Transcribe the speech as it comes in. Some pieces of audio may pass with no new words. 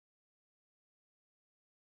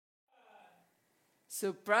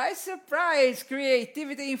Surprise, surprise!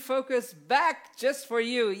 Creativity in Focus back just for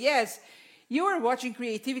you. Yes, you are watching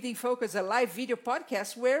Creativity in Focus, a live video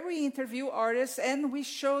podcast where we interview artists and we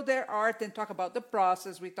show their art and talk about the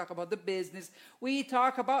process. We talk about the business. We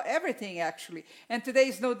talk about everything, actually. And today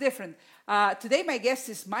is no different. Today, my guest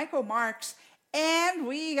is Michael Marx, and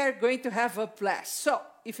we are going to have a blast. So,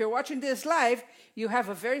 if you're watching this live, you have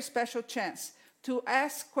a very special chance to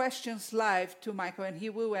ask questions live to Michael, and he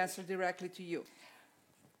will answer directly to you.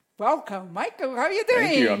 Welcome, Michael. How are you doing?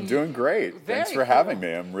 Thank you. I'm doing great. Thanks for having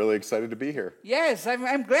me. I'm really excited to be here. Yes,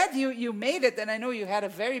 I'm glad you made it, and I know you had a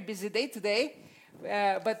very busy day today,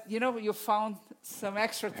 but you found some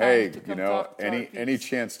extra time to come talk to any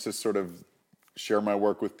chance to sort of share my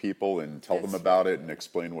work with people and tell them about it and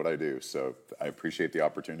explain what I do. So I appreciate the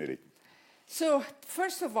opportunity. So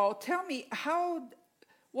first of all, tell me how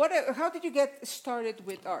did you get started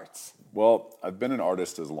with arts? Well, I've been an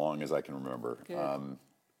artist as long as I can remember. Good.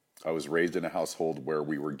 I was raised in a household where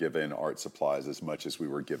we were given art supplies as much as we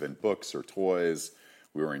were given books or toys.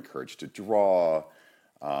 We were encouraged to draw.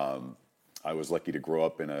 I was lucky to grow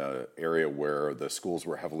up in an area where the schools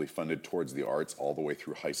were heavily funded towards the arts all the way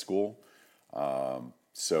through high school.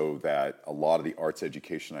 So that a lot of the arts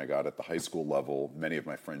education I got at the high school level, many of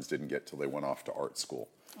my friends didn't get till they went off to art school.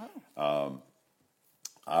 Oh.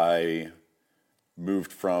 I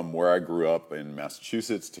moved from where I grew up in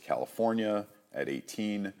Massachusetts to California at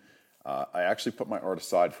 18. I actually put my art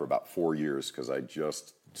aside for about 4 years because I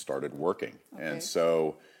just started working. Okay. And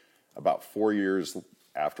so about 4 years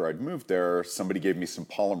after I'd moved there, somebody gave me some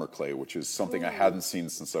polymer clay, which is something I hadn't seen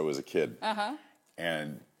since I was a kid. Uh-huh.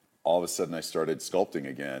 And all of a sudden I started sculpting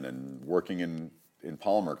again and working in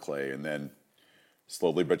polymer clay, and then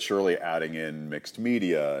slowly but surely adding in mixed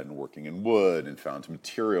media and working in wood and found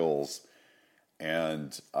materials.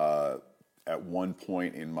 And at one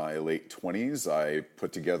point in my late 20s, I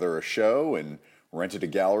put together a show and rented a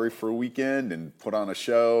gallery for a weekend and put on a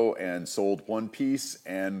show and sold one piece,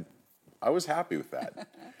 and I was happy with that.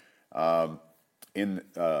 In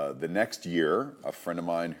the next year, a friend of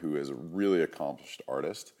mine who is a really accomplished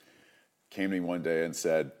artist came to me one day and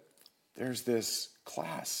said, "There's this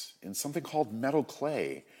class in something called metal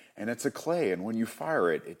clay, and it's a clay, and when you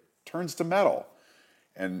fire it, it turns to metal."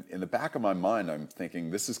 And in the back of my mind, I'm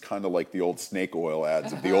thinking, this is kind of like the old snake oil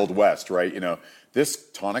ads of the Old West, right?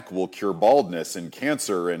 This tonic will cure baldness and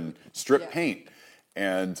cancer and strip paint.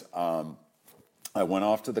 And I went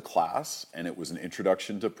off to the class, and it was an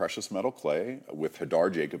introduction to precious metal clay with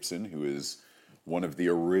Hadar Jacobson, who is one of the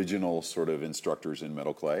original sort of instructors in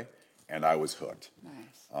metal clay, and I was hooked.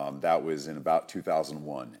 Nice. That was in about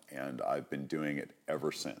 2001, and I've been doing it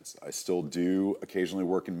ever since. I still do occasionally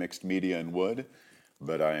work in mixed media and wood,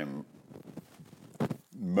 but I am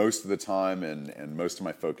most of the time and most of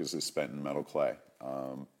my focus is spent in metal clay.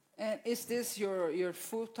 And is this your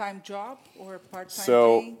full-time job or part-time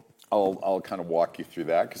thing? I'll kind of walk you through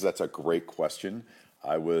that because that's a great question.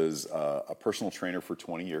 I was a personal trainer for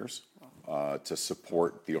 20 years to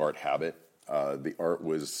support the art habit. The art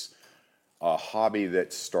was a hobby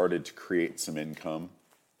that started to create some income.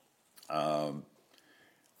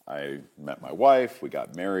 I met my wife, we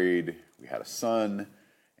got married, we had a son,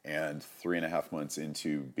 and 3.5 months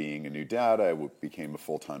into being a new dad, I became a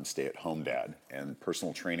full-time stay-at-home dad. And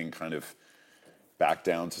personal training kind of backed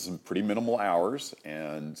down to some pretty minimal hours.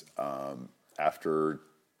 And after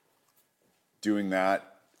doing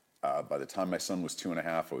that, by the time my son was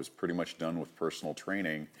 2.5, I was pretty much done with personal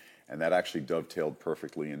training, and that actually dovetailed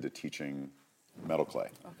perfectly into teaching metal clay.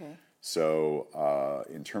 Okay. So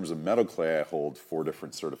in terms of metal clay, I hold 4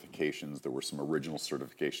 different certifications. There were some original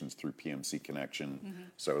certifications through PMC Connection. Mm-hmm.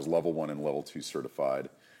 So I was level 1 and level 2 certified.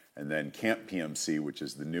 And then Camp PMC, which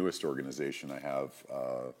is the newest organization I have,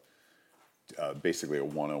 basically a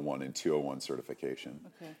 101 and 201 certification.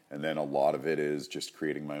 Okay. And then a lot of it is just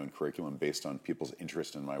creating my own curriculum based on people's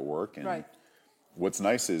interest in my work. And what's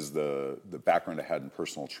nice is the background I had in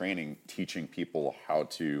personal training, teaching people how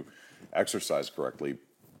to exercise correctly,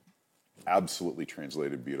 absolutely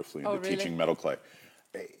translated beautifully into teaching metal clay.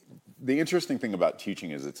 The interesting thing about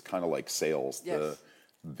teaching is it's kind of like sales. Yes.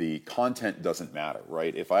 The content doesn't matter,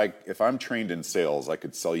 right? If I'm trained in sales, I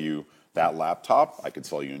could sell you that laptop, I could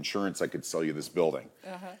sell you insurance, I could sell you this building.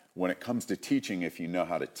 Uh-huh. When it comes to teaching, if you know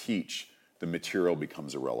how to teach, the material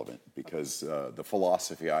becomes irrelevant because the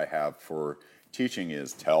philosophy I have for teaching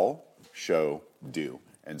is tell, show, do.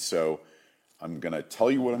 And so I'm going to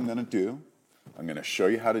tell you what I'm going to do, I'm going to show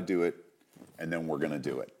you how to do it, and then we're going to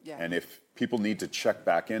do it. Yeah. And if people need to check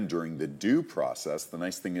back in during the do process, the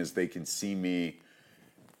nice thing is they can see me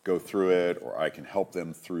go through it, or I can help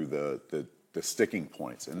them through the sticking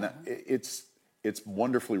points. And that it's it's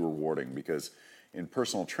wonderfully rewarding because in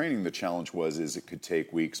personal training, the challenge is it could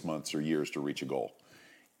take weeks, months, or years to reach a goal.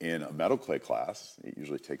 In a metal clay class, it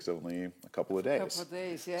usually takes only a couple of days. A couple of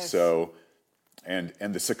days, yes. So, and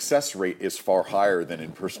the success rate is far higher than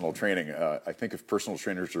in personal training. I think if personal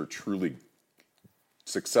trainers are truly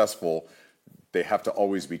successful, they have to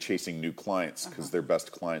always be chasing new clients because their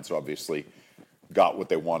best clients obviously got what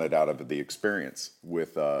they wanted out of the experience.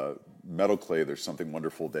 With metal clay, there's something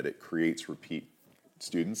wonderful that it creates repeat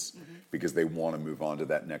students because they want to move on to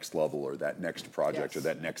that next level or that next project or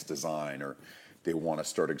that next design, or they want to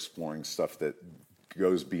start exploring stuff that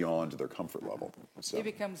goes beyond their comfort level. So it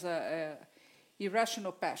becomes a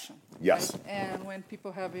irrational passion. Yes. Right? And when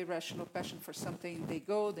people have irrational passion for something, they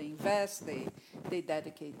go, they invest, they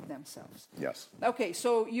dedicate themselves. Yes. Okay,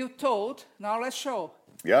 so you told, now let's show.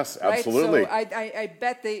 Yes, Right? absolutely. So I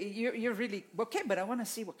bet you're really, okay, but I want to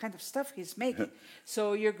see what kind of stuff he's making.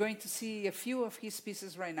 So you're going to see a few of his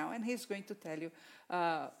pieces right now, and he's going to tell you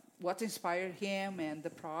what inspired him and the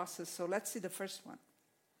process. So let's see the first one.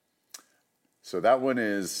 So that one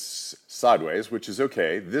is sideways, which is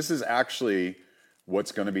okay. This is actually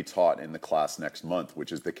what's going to be taught in the class next month,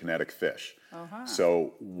 which is the kinetic fish.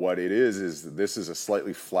 So what it is this is a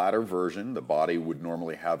slightly flatter version. The body would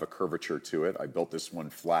normally have a curvature to it. I built this one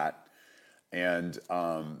flat. And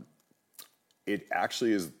it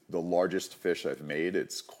actually is the largest fish I've made.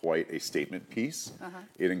 It's quite a statement piece.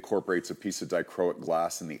 It incorporates a piece of dichroic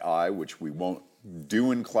glass in the eye, which we won't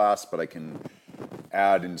do in class, but I can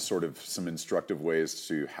add in sort of some instructive ways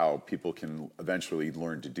to how people can eventually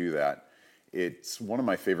learn to do that. It's one of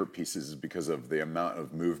my favorite pieces because of the amount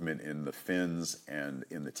of movement in the fins and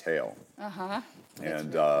in the tail.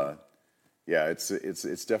 And yeah,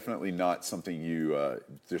 it's definitely not something you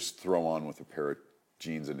just throw on with a pair of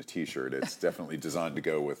jeans and a t-shirt. It's definitely designed to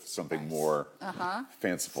go with something more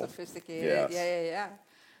fanciful. Sophisticated. Yes. Yeah.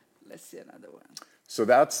 Let's see another one. So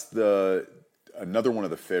that's another one of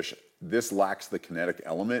the fish. This lacks the kinetic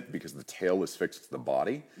element because the tail is fixed to the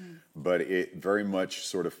body, but it very much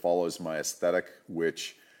sort of follows my aesthetic,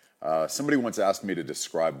 which somebody once asked me to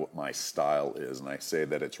describe what my style is, and I say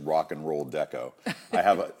that it's rock and roll deco. I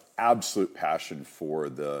have an absolute passion for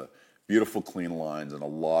the beautiful clean lines and a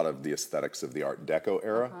lot of the aesthetics of the Art Deco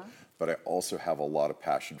era, but I also have a lot of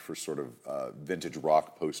passion for sort of vintage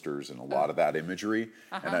rock posters and a lot of that imagery,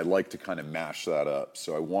 and I like to kind of mash that up.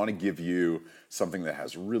 So I want to give you something that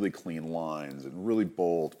has really clean lines and really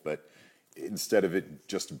bold, but instead of it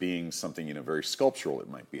just being something, very sculptural, it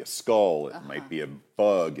might be a skull, it might be a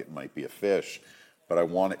bug, it might be a fish, but I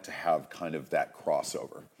want it to have kind of that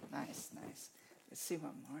crossover. Nice. Let's see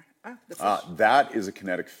one more. The fish. That is a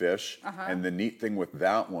kinetic fish, and the neat thing with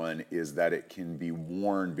that one is that it can be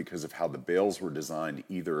worn because of how the bails were designed,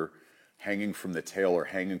 either hanging from the tail or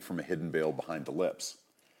hanging from a hidden bail behind the lips.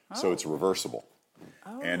 So it's reversible.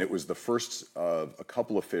 And it was the first of a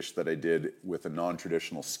couple of fish that I did with a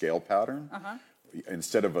non-traditional scale pattern.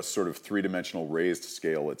 Instead of a sort of three-dimensional raised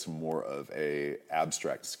scale, it's more of a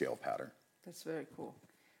abstract scale pattern. That's very cool.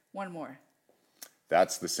 One more.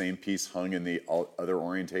 That's the same piece hung in the other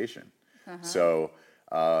orientation. So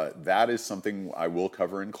that is something I will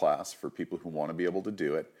cover in class for people who want to be able to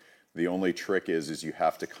do it. The only trick is you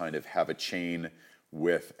have to kind of have a chain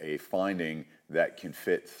with a finding that can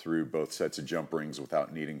fit through both sets of jump rings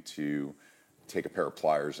without needing to take a pair of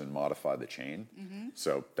pliers and modify the chain.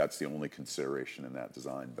 So that's the only consideration in that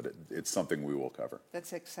design, but it's something we will cover.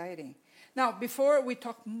 That's exciting. Now, before we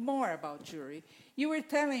talk more about jewelry, you were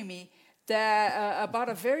telling me that about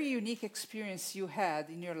a very unique experience you had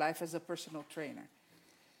in your life as a personal trainer.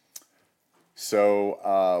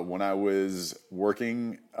 So when I was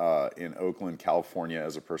working in Oakland, California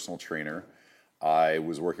as a personal trainer, I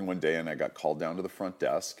was working one day and I got called down to the front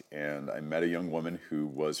desk, and I met a young woman who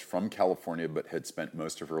was from California but had spent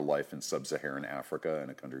most of her life in sub-Saharan Africa in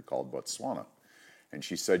a country called Botswana. And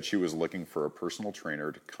she said she was looking for a personal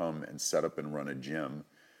trainer to come and set up and run a gym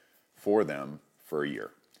for them for a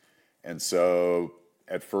year. And so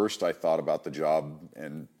at first I thought about the job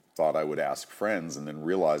and thought I would ask friends, and then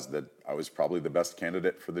realized that I was probably the best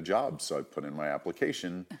candidate for the job. So I put in my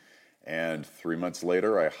application, and 3 months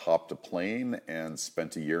later I hopped a plane and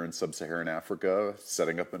spent a year in sub-Saharan Africa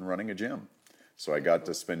setting up and running a gym. So I got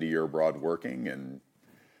to spend a year abroad working and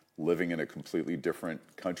living in a completely different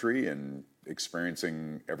country and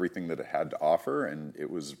experiencing everything that it had to offer, and it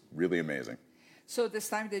was really amazing. So this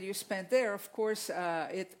time that you spent there, of course,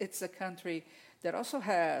 it's a country that also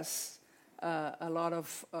has a lot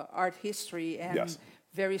of art history and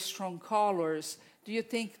very strong colors. Do you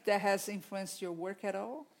think that has influenced your work at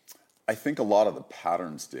all? I think a lot of the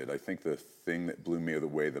patterns did. I think the thing that blew me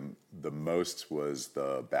away the most was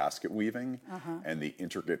the basket weaving and the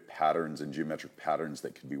intricate patterns and geometric patterns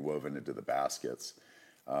that could be woven into the baskets.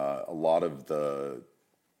 A lot of the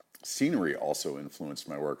scenery also influenced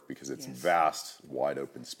my work because it's vast, wide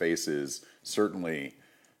open spaces. Certainly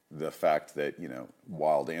the fact that, you know,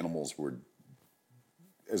 wild animals were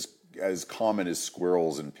as common as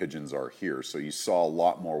squirrels and pigeons are here. So you saw a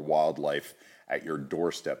lot more wildlife at your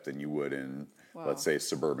doorstep than you would in, let's say,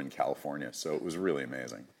 suburban California. So it was really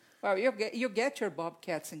amazing. Well, you get your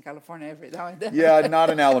bobcats in California every now and then. Yeah, not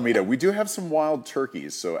in Alameda. We do have some wild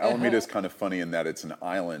turkeys. So Alameda is kind of funny in that it's an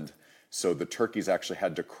island. So the turkeys actually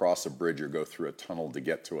had to cross a bridge or go through a tunnel to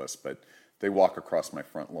get to us. But they walk across my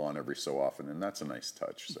front lawn every so often, and that's a nice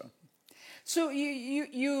touch. So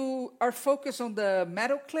you are focused on the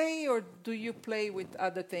metal clay, or do you play with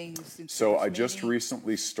other things? So I just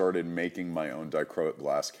recently started making my own dichroic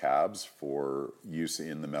glass cabs for use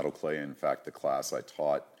in the metal clay. In fact, the class I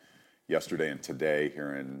taught yesterday and today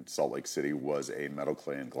here in Salt Lake City was a metal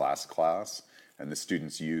clay and glass class, and the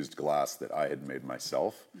students used glass that I had made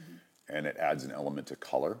myself, and it adds an element of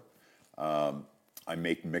color. I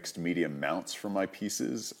make mixed media mounts for my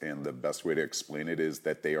pieces, and the best way to explain it is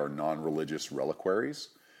that they are non-religious reliquaries.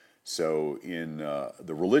 So in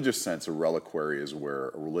the religious sense, a reliquary is where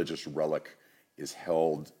a religious relic is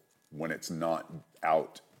held when it's not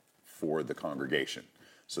out for the congregation.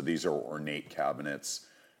 So these are ornate cabinets,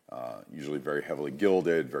 usually very heavily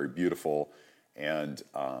gilded, very beautiful, and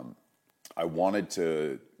I wanted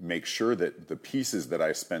to make sure that the pieces that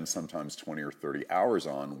I spend sometimes 20 or 30 hours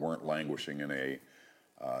on weren't languishing in a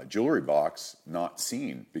jewelry box, not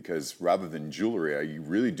seen, because rather than jewelry, I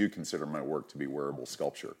really do consider my work to be wearable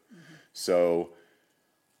sculpture. So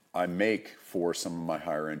I make for some of my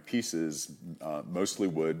higher end pieces, mostly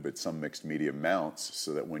wood, but some mixed media mounts,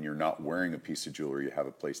 so that when you're not wearing a piece of jewelry, you have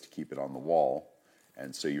a place to keep it on the wall.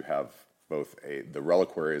 And so you have both the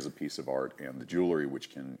reliquary as a piece of art and the jewelry,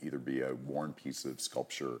 which can either be a worn piece of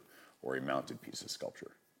sculpture or a mounted piece of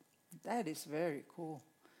sculpture. That is very cool.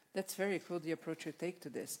 That's very cool, the approach you take to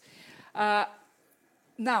this.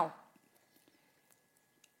 Now,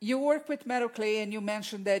 you work with metal clay, and you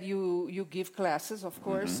mentioned that you give classes, of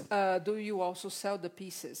course. Do you also sell the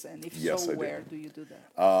pieces? And if so, where do you do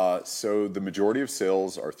that? So the majority of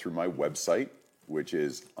sales are through my website, which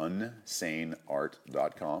is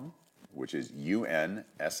unsaneart.com, which is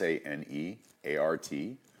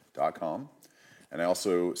UNSANEART.com. And I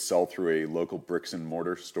also sell through a local bricks and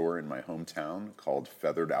mortar store in my hometown called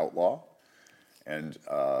Feathered Outlaw. And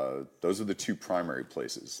those are the two primary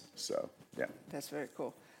places. So, yeah. That's very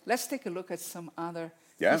cool. Let's take a look at some other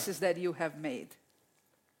pieces that you have made.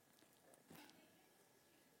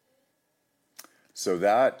 So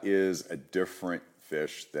that is a different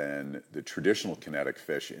fish than the traditional kinetic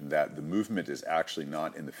fish in that the movement is actually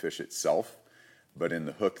not in the fish itself, but in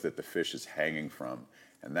the hook that the fish is hanging from.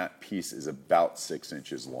 And that piece is about 6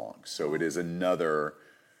 inches long. So it is another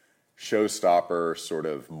showstopper, sort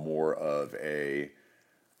of more of a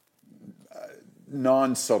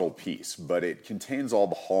non-subtle piece, but it contains all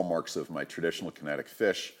the hallmarks of my traditional kinetic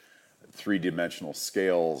fish: three-dimensional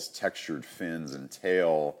scales, textured fins and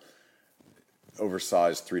tail,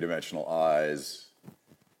 oversized three-dimensional eyes,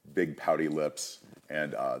 big pouty lips,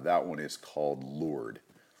 and that one is called Lured.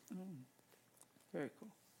 Very cool.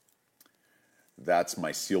 That's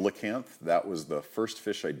my coelacanth. That was the first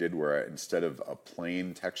fish I did where instead of a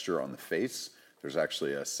plain texture on the face, there's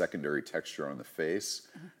actually a secondary texture on the face.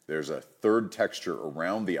 There's a third texture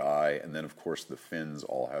around the eye, and then, of course, the fins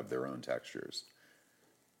all have their own textures.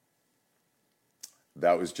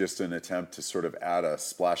 That was just an attempt to sort of add a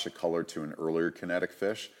splash of color to an earlier kinetic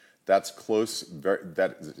fish. That's close.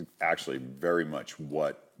 That is actually very much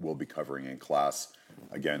what we'll be covering in class,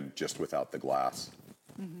 again, just without the glass.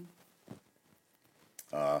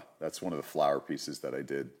 That's one of the flower pieces that I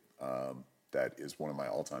did. That is one of my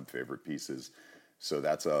all-time favorite pieces. So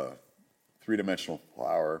that's a three-dimensional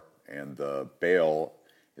flower, and the bale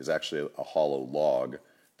is actually a hollow log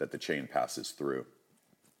that the chain passes through.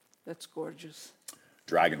 That's gorgeous.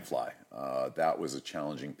 Dragonfly. That was a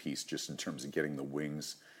challenging piece just in terms of getting the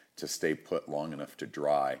wings to stay put long enough to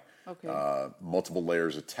dry. Okay. Multiple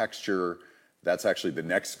layers of texture. That's actually the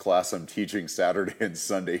next class I'm teaching Saturday and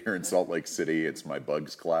Sunday here in Salt Lake City. It's my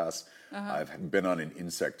bugs class. I've been on an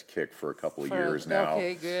insect kick for a couple of years now.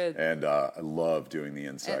 Okay, good. And I love doing the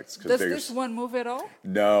insects. Does this one move at all?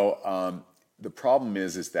 No. The problem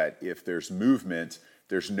is that if there's movement,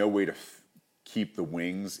 there's no way to keep the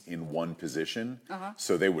wings in one position.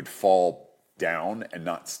 So they would fall down and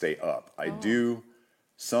not stay up. I do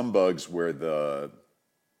some bugs where the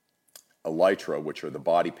elytra, which are the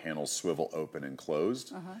body panels, swivel open and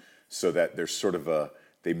closed, so that there's sort of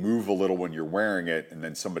they move a little when you're wearing it, and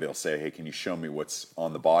then somebody will say, hey, can you show me what's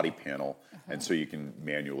on the body panel? And so you can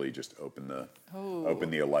manually just open the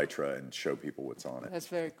elytra and show people what's on it. That's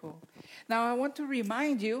very cool. Now, I want to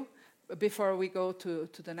remind you, before we go to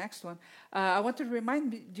the next one, I want to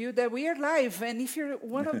remind you that we are live, and if you're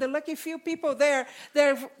one of the lucky few people there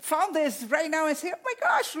that found this right now and say, oh my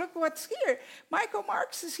gosh, look what's here. Michael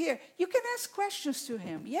Marx is here. You can ask questions to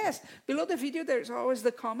him. Yes, below the video there's always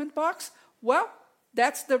the comment box. Well,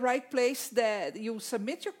 that's the right place that you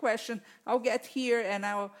submit your question. I'll get here and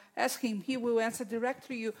I'll ask him. He will answer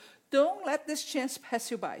directly to you. Don't let this chance pass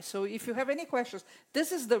you by. So if you have any questions,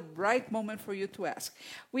 this is the right moment for you to ask.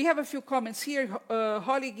 We have a few comments here.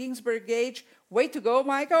 Holly Ginsberg Gage, way to go,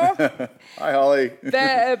 Michael. Hi, Holly.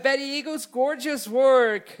 Betty Eagles, gorgeous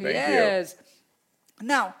work. Thank yes. You.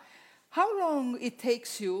 Now, how long it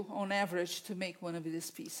takes you on average to make one of these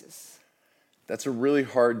pieces? That's a really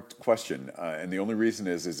hard question, and the only reason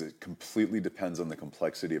is it completely depends on the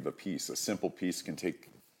complexity of a piece. A simple piece can take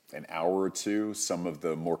an hour or two. Some of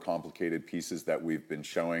the more complicated pieces that we've been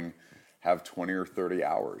showing have 20 or 30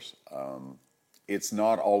 hours. It's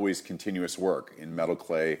not always continuous work. In metal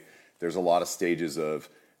clay, there's a lot of stages of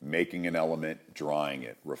making an element, drying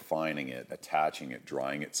it, refining it, attaching it,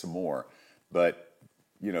 drying it some more. But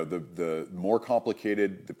you know, the more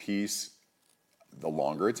complicated the piece, the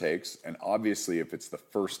longer it takes. And obviously, if it's the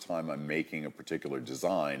first time I'm making a particular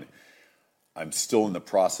design, I'm still in the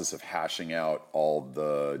process of hashing out all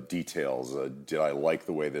the details. Did I like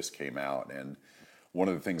the way this came out? And one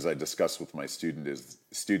of the things I discuss with my students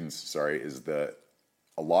is that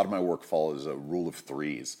a lot of my work follows a rule of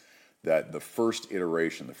threes. That the first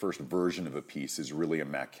iteration, the first version of a piece is really a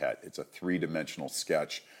maquette. It's a three-dimensional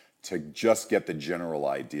sketch to just get the general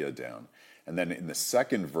idea down. And then in the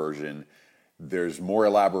second version, there's more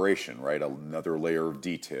elaboration, right? Another layer of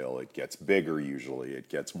detail. It gets bigger usually. It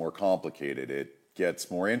gets more complicated. It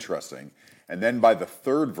gets more interesting. And then by the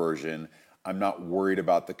third version, I'm not worried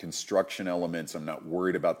about the construction elements. I'm not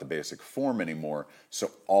worried about the basic form anymore.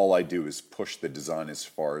 So all I do is push the design as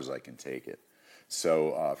far as I can take it.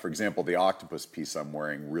 So, for example, the octopus piece I'm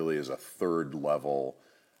wearing really is a third level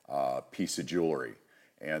piece of jewelry.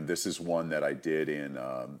 And this is one that I did in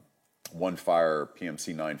One Fire PMC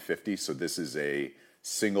 950. So this is a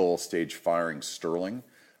single stage firing sterling.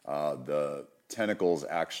 The tentacles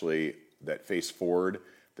actually that face forward,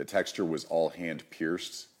 the texture was all hand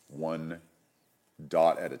pierced, one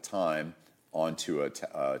dot at a time onto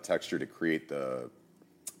a texture to create the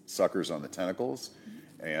suckers on the tentacles.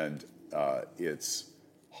 And it's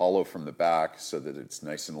hollow from the back so that it's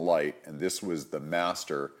nice and light. And this was the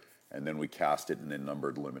master, and then we cast it in a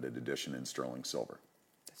numbered limited edition in sterling silver.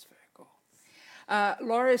 That's very cool.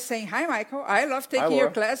 Laura is saying, hi, Michael. I love taking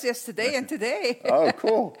your class yesterday and today. Oh,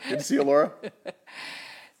 cool. Good to see you, Laura.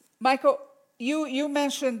 Michael, you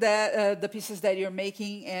mentioned that the pieces that you're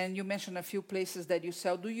making, and you mentioned a few places that you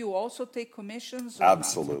sell. Do you also take commissions? Or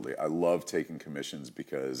Absolutely. Not? I love taking commissions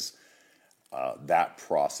because that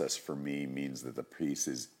process for me means that the piece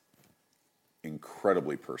is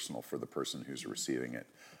incredibly personal for the person who's receiving it.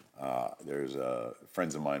 There's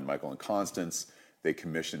friends of mine, Michael and Constance, they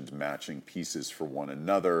commissioned matching pieces for one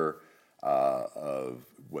another of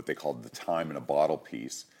what they called the time in a bottle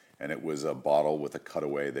piece. And it was a bottle with a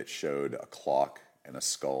cutaway that showed a clock and a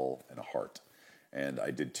skull and a heart. And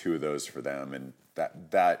I did two of those for them. And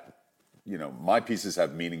that you know, my pieces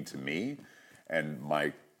have meaning to me, and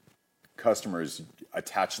my customers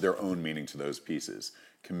attach their own meaning to those pieces.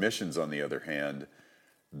 Commissions, on the other hand,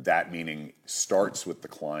 that meaning starts with the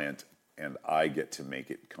client, and I get to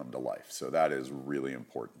make it come to life. So that is really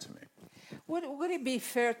important to me. Would it be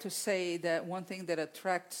fair to say that one thing that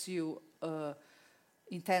attracts you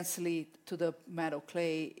intensely to the metal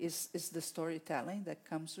clay is the storytelling that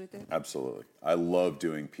comes with it? Absolutely. I love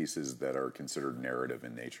doing pieces that are considered narrative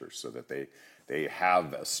in nature, so that they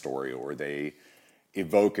have a story or they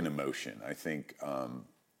evoke an emotion. I think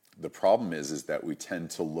the problem is that we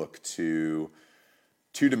tend to look to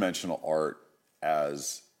two-dimensional art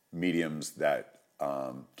as mediums that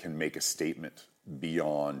can make a statement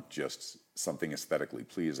beyond just something aesthetically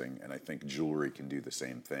pleasing. And I think jewelry can do the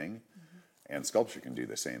same thing, and sculpture can do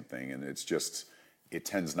the same thing. And it's just, it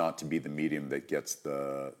tends not to be the medium that gets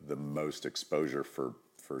the most exposure for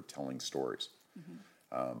telling stories.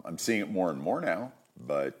 I'm seeing it more and more now,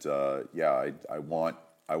 but yeah, I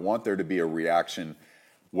want there to be a reaction,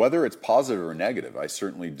 whether it's positive or negative. I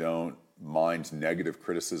certainly don't mind negative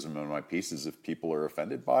criticism on my pieces if people are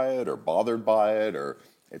offended by it or bothered by it or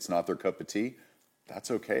it's not their cup of tea.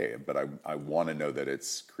 that's okay. But I want to know that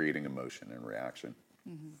it's creating emotion and reaction.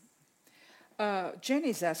 Jenny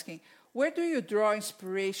is asking, where do you draw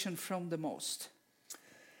inspiration from the most?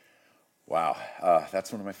 Wow,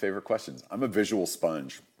 that's one of my favorite questions. I'm a visual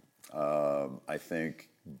sponge. I think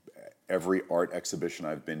every art exhibition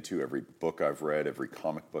I've been to, every book I've read, every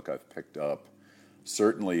comic book I've picked up,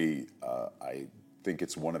 certainly I think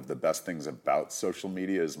it's one of the best things about social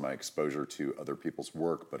media is my exposure to other people's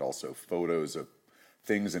work, but also photos of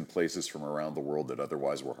things and places from around the world that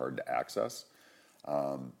otherwise were hard to access.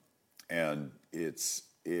 And it's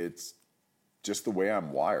just the way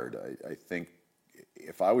I'm wired. I think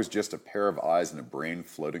if I was just a pair of eyes and a brain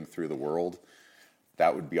floating through the world,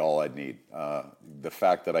 that would be all I'd need. The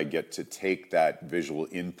fact that I get to take that visual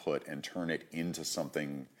input and turn it into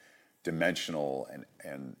something dimensional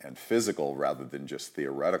and physical rather than just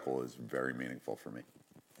theoretical is very meaningful for me.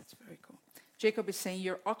 That's very cool. Jacob is saying,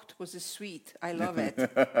 your octopus is sweet. I love it.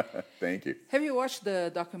 Thank you. Have you watched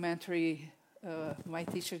the documentary, My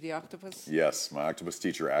Teacher, the Octopus? Yes, my octopus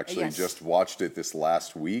teacher actually just watched it this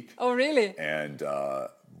last week. Oh, really? And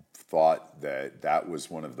thought that was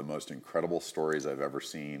one of the most incredible stories I've ever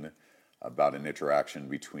seen about an interaction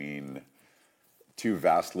between two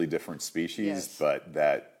vastly different species, but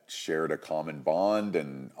that shared a common bond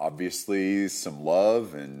and obviously some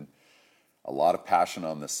love and a lot of passion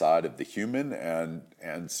on the side of the human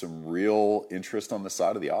and some real interest on the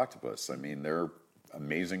side of the octopus. I mean, they're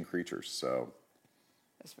amazing creatures, so.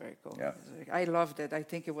 That's very cool. Yeah. I loved it. I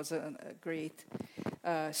think it was a great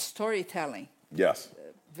storytelling. Yes.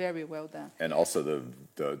 Very well done. And also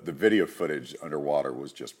the video footage underwater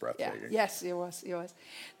was just breathtaking. Yeah. Yes, it was. It was.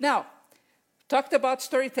 Now, talked about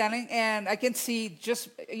storytelling, and I can see just,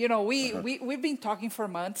 we've been talking for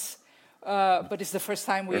months, but it's the first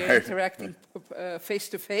time we're interacting face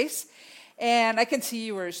to face. And I can see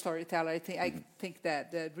you were a storyteller. I think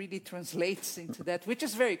that really translates into that, which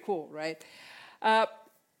is very cool, right?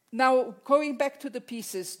 Now, going back to the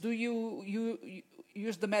pieces, do you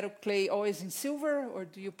use the metal clay always in silver, or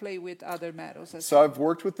do you play with other metals? So I've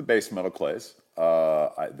worked with the base metal clays.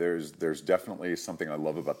 There's definitely something I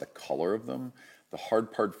love about the color of them. The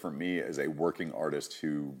hard part for me as a working artist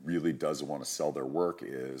who really does want to sell their work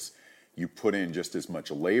is you put in just as much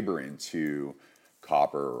labor into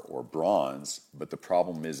copper or bronze, but the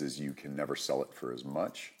problem is you can never sell it for as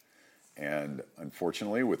much. And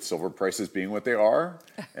unfortunately, with silver prices being what they are,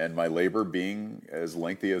 and my labor being as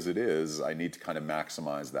lengthy as it is, I need to kind of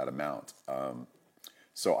maximize that amount.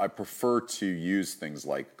 So I prefer to use things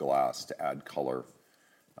like glass to add color.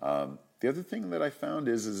 The other thing that I found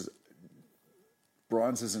is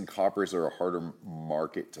bronzes and coppers are a harder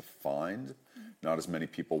market to find. Not as many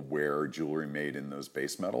people wear jewelry made in those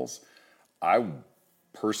base metals. I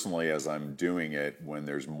personally, as I'm doing it, when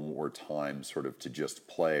there's more time sort of to just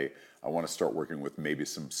play, I want to start working with maybe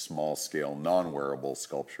some small-scale, non-wearable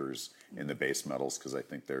sculptures in the base metals because I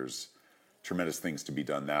think there's tremendous things to be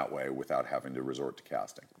done that way without having to resort to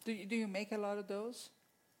casting. Do you make a lot of those?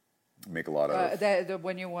 Make a lot of...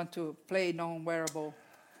 when you want to play non-wearable?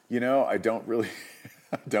 I don't really.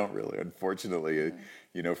 Unfortunately,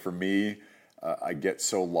 for me, I get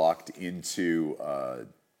so locked into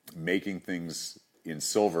making things in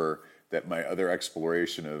silver that my other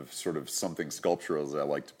exploration of sort of something sculptural is I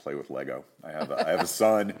like to play with Lego. I have a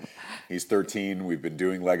son. He's 13. We've been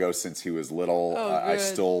doing Lego since he was little. I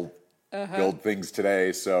still build things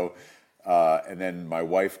today. So, and then my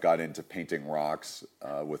wife got into painting rocks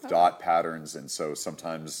with dot patterns, and so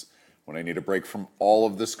sometimes when I need a break from all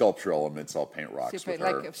of the sculptural elements, I'll paint rocks with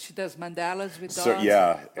her. Like she does mandalas with dots? So,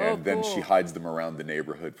 yeah, and then she hides them around the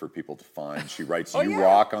neighborhood for people to find. She writes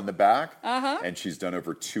rock on the back, and she's done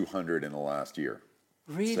over 200 in the last year.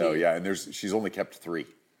 Really? So, yeah, and she's only kept 3.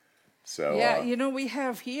 So yeah, we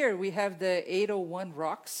have the 801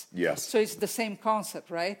 rocks. Yes. So it's the same concept,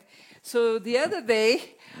 right? So the other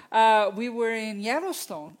day, we were in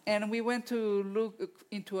Yellowstone, and we went to look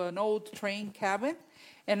into an old train cabin,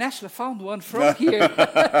 and actually found one from here.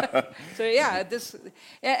 So yeah,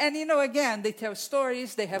 again, they tell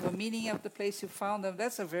stories. They have a meaning of the place you found them.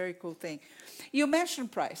 That's a very cool thing. You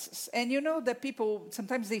mentioned prices, and that people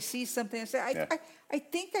sometimes they see something and say, I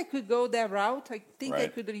think I could go that route. I think I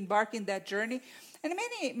could embark in that journey. And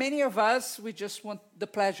many of us, we just want the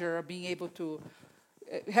pleasure of being able to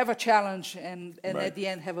have a challenge and at the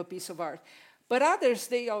end have a piece of art. But others,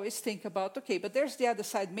 they always think about, okay, but there's the other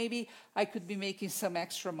side. Maybe I could be making some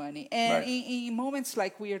extra money. And in moments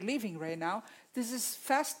like we are living right now, this is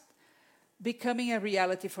becoming a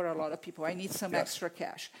reality for a lot of people. I need some Yes. extra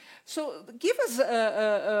cash. So give us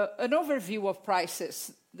an overview of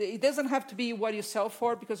prices. It doesn't have to be what you sell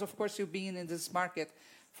for, because of course you've been in this market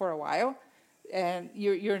for a while, and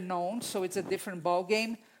you're known, so it's a different ball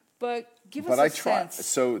game. But give us a sense.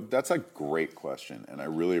 So that's a great question, and I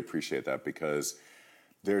really appreciate that, because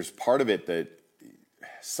there's part of it that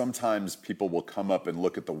sometimes people will come up and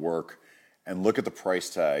look at the work and look at the price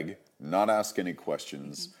tag, not ask any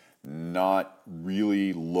questions, not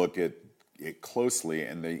really look at it closely,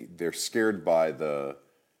 and they're scared by the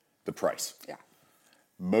price. Yeah.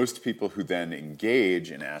 Most people who then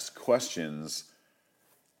engage and ask questions,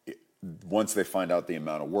 once they find out the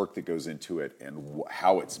amount of work that goes into it and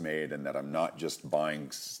how it's made, and that I'm not just buying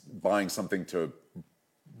something to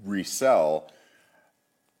resell,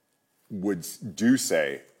 do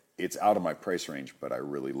say, it's out of my price range, but I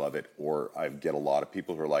really love it. Or I get a lot of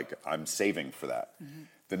people who are like, I'm saving for that.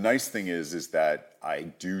 The nice thing is that I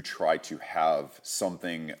do try to have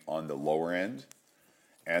something on the lower end,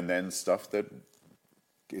 and then stuff that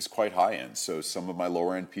is quite high end. So some of my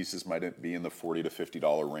lower end pieces might be in the $40 to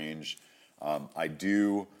 $50 range. I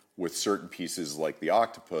do, with certain pieces like the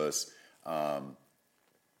octopus, I'll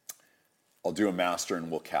do a master and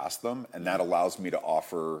we'll cast them, and that allows me to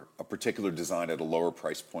offer a particular design at a lower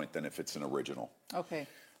price point than if it's an original. Okay.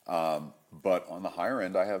 But on the higher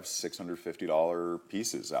end, I have $650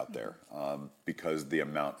 pieces out there, because the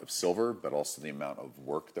amount of silver, but also the amount of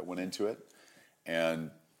work that went into it.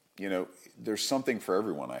 And, there's something for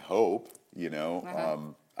everyone, I hope.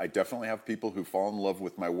 I definitely have people who fall in love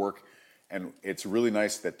with my work, and it's really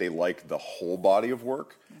nice that they like the whole body of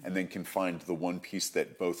work, and then can find the one piece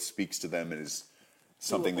that both speaks to them and is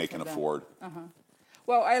something they can afford.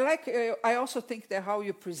 Well, I also think that how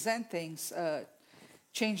you present things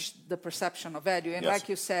change the perception of value. And Yes. like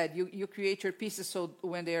you said, you create your pieces so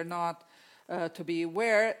when they are not to be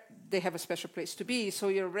where, they have a special place to be. So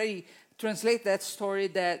you already translate that story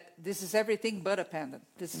that this is everything but a pendant.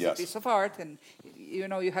 This is Yes. a piece of art, and you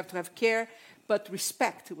have to have care, but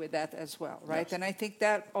respect with that as well, right? Yes. And I think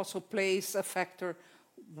that also plays a factor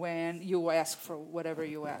when you ask for whatever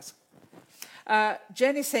you ask.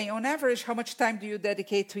 Jenny's saying, on average, how much time do you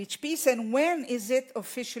dedicate to each piece, and when is it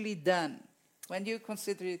officially done? When do you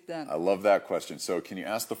consider it done? I love that question. So can you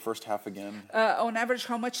ask the first half again? On average,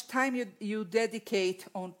 how much time you dedicate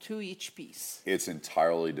to each piece? It's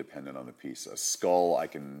entirely dependent on the piece. A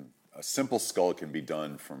simple skull can be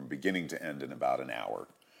done from beginning to end in about an hour,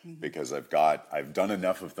 because I've done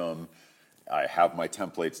enough of them. I have my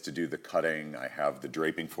templates to do the cutting. I have the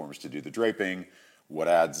draping forms to do the draping. What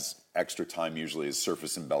adds extra time usually is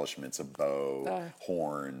surface embellishments, a bow,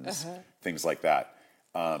 horns, things like that.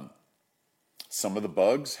 Some of the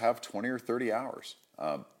bugs have 20 or 30 hours.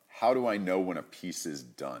 How do I know when a piece is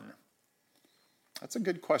done? That's a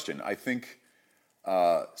good question. I think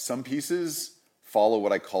some pieces follow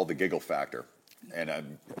what I call the giggle factor.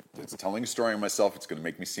 And it's telling a story on myself. It's going to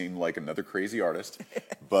make me seem like another crazy artist.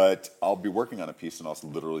 But I'll be working on a piece and I'll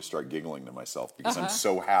literally start giggling to myself, because I'm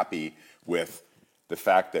so happy with the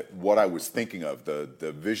fact that what I was thinking of,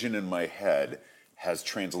 the vision in my head, has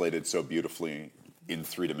translated so beautifully in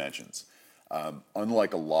 3 dimensions.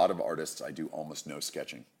 Unlike a lot of artists, I do almost no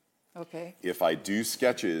sketching. Okay. If I do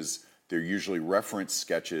sketches, they're usually reference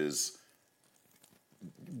sketches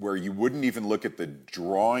where you wouldn't even look at the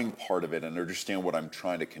drawing part of it and understand what I'm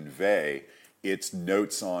trying to convey. It's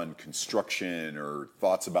notes on construction or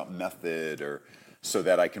thoughts about method, or so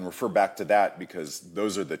that I can refer back to that, because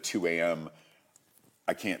those are the 2 a.m.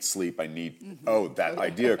 I can't sleep. I need, that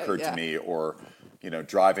idea occurred to me, or,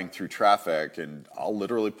 driving through traffic, and I'll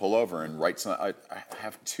literally pull over and write some. I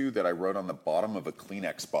have 2 that I wrote on the bottom of a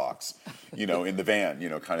Kleenex box, in the van,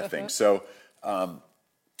 kind of thing. So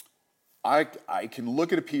I can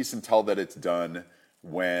look at a piece and tell that it's done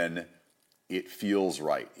when it feels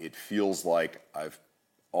right. It feels like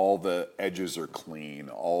all the edges are clean,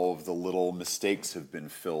 all of the little mistakes have been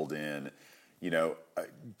filled in.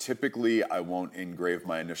 Typically I won't engrave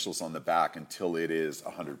my initials on the back until it is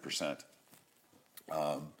 100%.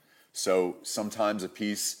 So sometimes a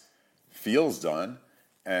piece feels done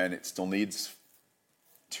and it still needs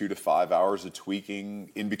 2 to 5 hours of tweaking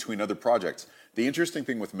in between other projects. The interesting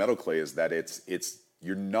thing with metal clay is that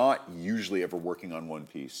you're not usually ever working on one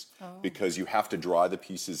piece, because you have to dry the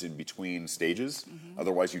pieces in between stages.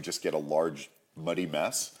 Otherwise you just get a large muddy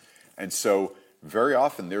mess. And so very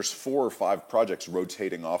often there's 4 or 5 projects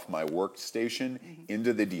rotating off my workstation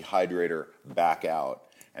into the dehydrator back out.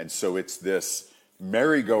 And so it's this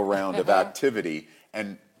merry-go-round of activity.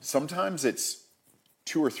 And sometimes it's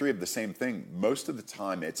 2 or 3 of the same thing. Most of the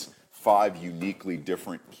time it's 5 uniquely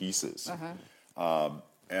different pieces. And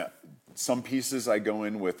some pieces I go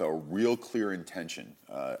in with a real clear intention.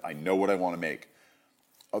 I know what I want to make.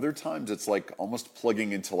 Other times it's like almost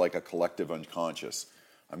plugging into like a collective unconscious.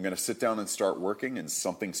 I'm going to sit down and start working, and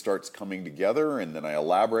something starts coming together, and then I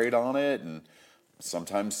elaborate on it, and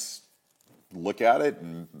sometimes look at it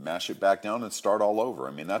and mash it back down and start all over.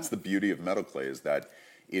 I mean, that's the beauty of metal clay, is that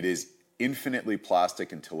it is infinitely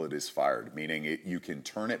plastic until it is fired, meaning you can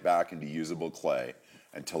turn it back into usable clay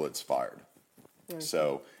until it's fired.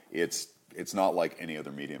 So it's not like any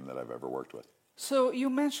other medium that I've ever worked with. So you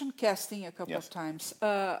mentioned casting a couple Yes. of times.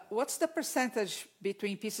 What's the percentage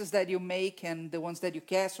between pieces that you make and the ones that you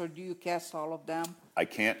cast, or do you cast all of them? I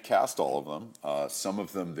can't cast all of them. Some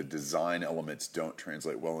of them, the design elements don't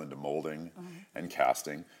translate well into molding and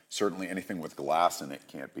casting. Certainly anything with glass in it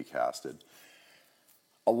can't be casted.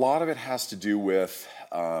 A lot of it has to do with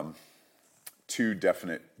 2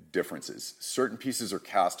 definite differences. Certain pieces are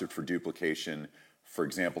casted for duplication, for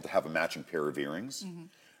example, to have a matching pair of earrings,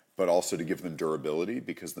 but also to give them durability,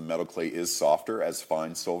 because the metal clay is softer as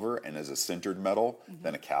fine silver and as a sintered metal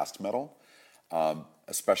than a cast metal.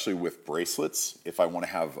 Especially with bracelets, if I want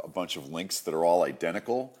to have a bunch of links that are all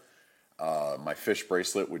identical. My fish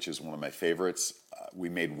bracelet, which is one of my favorites, we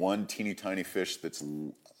made one teeny tiny fish that's,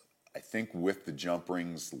 I think with the jump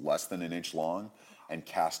rings, less than an inch long, and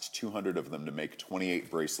cast 200 of them to make 28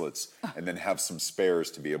 bracelets, and then have some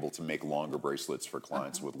spares to be able to make longer bracelets for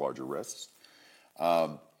clients with larger wrists.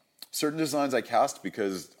 Certain designs I cast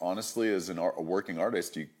because, honestly, as a working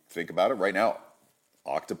artist, you think about it right now,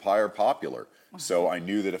 octopi are popular. So I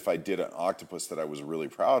knew that if I did an octopus that I was really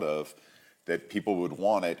proud of, that people would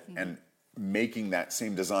want it, and making that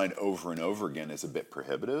same design over and over again is a bit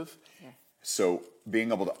prohibitive. Yeah. So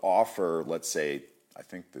being able to offer, let's say, I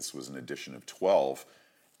think this was an edition of 12,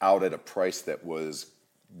 out at a price that was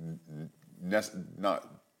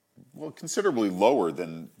considerably lower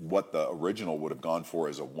than what the original would have gone for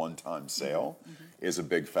as a one-time sale is a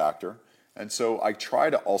big factor. And so I try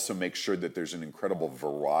to also make sure that there's an incredible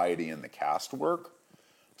variety in the cast work,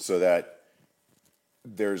 so that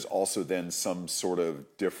there's also then some sort of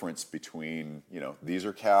difference between, these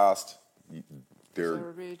are cast,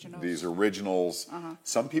 these are originals.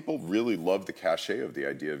 Some people really love the cachet of the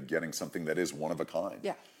idea of getting something that is one of a kind.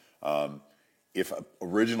 Yeah. If an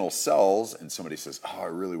original sells and somebody says, oh, I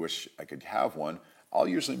really wish I could have one, I'll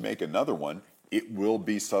usually make another one. It will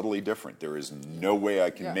be subtly different. There is no way I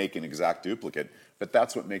can make an exact duplicate, but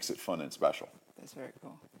that's what makes it fun and special. That's very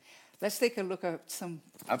cool. Let's take a look at some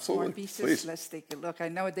Absolutely. more pieces. Please. Let's take a look. I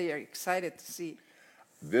know they are excited to see.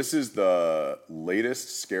 This is the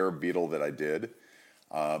latest scarab beetle that I did.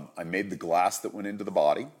 I made the glass that went into the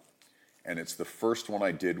body, and it's the first one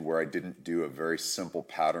I did where I didn't do a very simple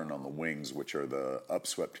pattern on the wings, which are the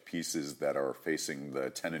upswept pieces that are facing the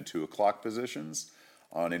 10 and 2 o'clock positions.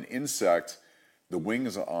 On an insect, the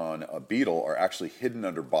wings on a beetle are actually hidden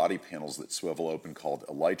under body panels that swivel open called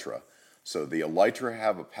elytra. So the elytra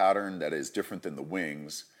have a pattern that is different than the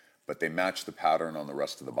wings, but they match the pattern on the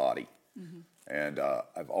rest of the body. And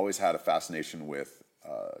I've always had a fascination with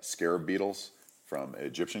scarab beetles from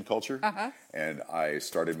Egyptian culture, and I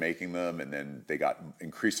started making them, and then they got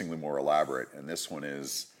increasingly more elaborate, and this one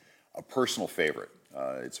is a personal favorite.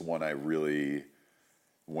 It's one I really,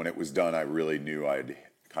 when it was done, I really knew I'd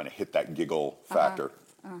kind of hit that giggle factor.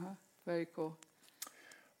 Very cool.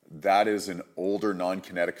 That is an older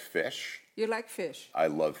non-kinetic fish. You like fish? I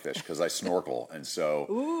love fish because I snorkel, and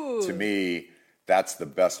so to me, that's the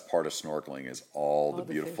best part of snorkeling is all the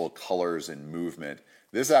beautiful colors and movement.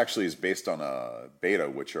 This actually is based on a beta,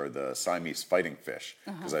 which are the Siamese fighting fish,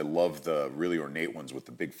 because I love the really ornate ones with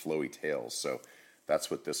the big flowy tails. So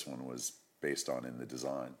that's what this one was based on in the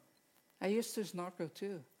design. I used to snorkel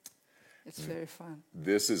too. It's very fun.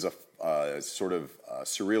 This is a sort of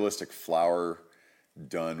surrealistic flower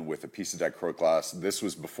done with a piece of dichroic glass. This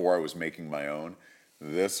was before I was making my own.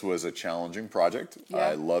 This was a challenging project. Yeah.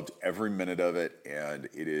 I loved every minute of it, and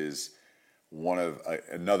it is one of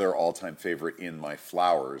another all-time favorite in my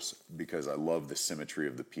flowers because I love the symmetry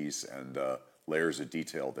of the piece and layers of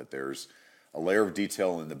detail. That there's a layer of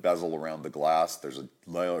detail in the bezel around the glass. There's a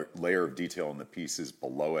layer of detail in the pieces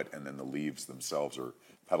below it, and then the leaves themselves or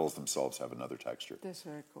petals themselves have another texture. That's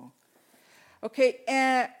very cool. Okay,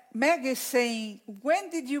 Meg is saying, when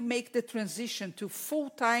did you make the transition to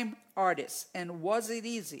full-time artist, and was it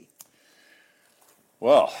easy?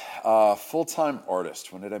 Well, full-time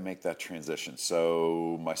artist, when did I make that transition?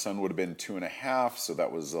 So my son would have been 2.5, so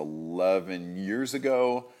that was 11 years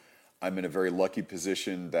ago. I'm in a very lucky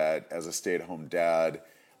position that as a stay-at-home dad,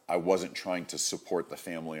 I wasn't trying to support the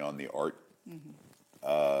family on the art.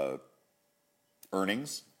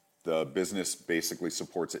 earnings. The business basically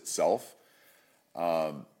supports itself.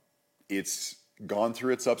 It's gone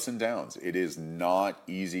through its ups and downs. It is not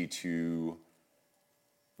easy to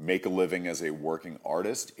make a living as a working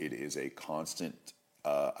artist. It is a constant,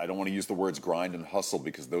 I don't want to use the words grind and hustle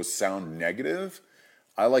because those sound negative.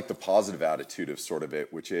 I like the positive attitude of sort of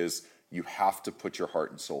it, which is you have to put your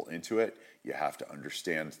heart and soul into it. You have to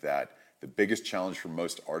understand that the biggest challenge for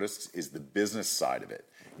most artists is the business side of it.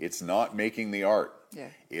 It's not making the art. Yeah.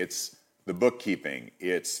 It's the bookkeeping.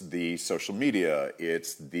 It's the social media.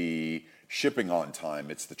 It's the shipping on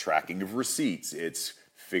time. It's the tracking of receipts. It's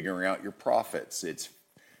figuring out your profits. It's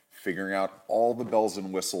figuring out all the bells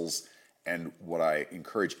and whistles. And what I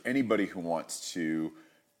encourage anybody who wants to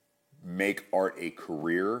make art a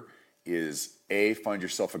career is find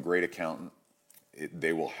yourself a great accountant.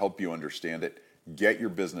 They will help you understand it. Get your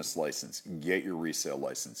business license, get your resale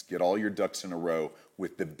license, get all your ducks in a row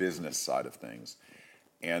with the business side of things.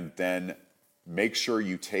 And then make sure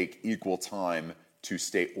you take equal time to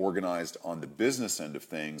stay organized on the business end of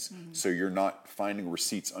things so you're not finding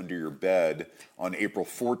receipts under your bed on April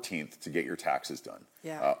 14th to get your taxes done.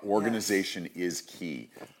 Yeah. Organization is key.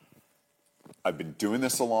 I've been doing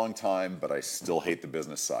this a long time, but I still hate the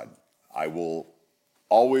business side. I will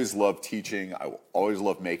always love teaching. I will always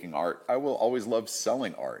love making art. I will always love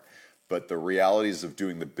selling art. But the realities of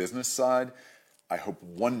doing the business side, I hope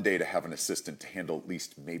one day to have an assistant to handle at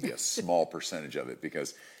least maybe a small percentage of it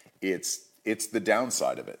because it's the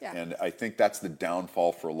downside of it. Yeah. And I think that's the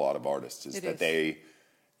downfall for a lot of artists is that they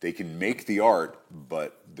can make the art,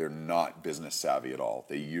 but they're not business savvy at all.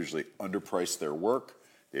 They usually underprice their work.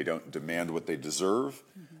 They don't demand what they deserve.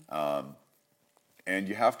 And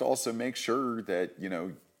you have to also make sure that,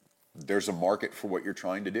 there's a market for what you're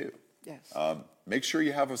trying to do. Yes. Make sure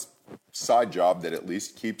you have a side job that at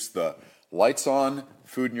least keeps the lights on,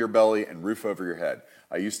 food in your belly, and roof over your head.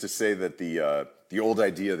 I used to say that the old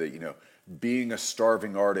idea that, being a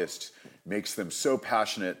starving artist makes them so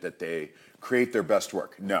passionate that they create their best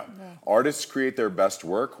work. No. Artists create their best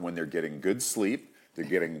work when they're getting good sleep, they're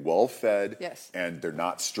getting well fed, yes, and they're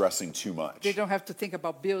not stressing too much. They don't have to think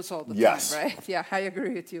about bills all the yes. time, right? Yeah, I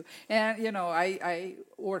agree with you. And, I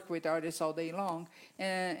work with artists all day long,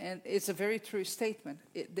 and it's a very true statement.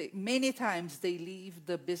 Many times they leave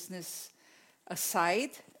the business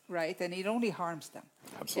aside, right? And it only harms them.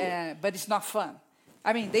 Absolutely. But it's not fun.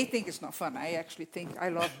 I mean, they think it's not fun. I actually think I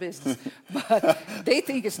love business, but they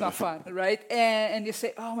think it's not fun, right? And you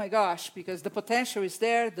say, oh my gosh, because the potential is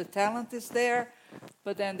there, the talent is there,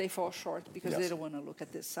 but then they fall short because they don't want to look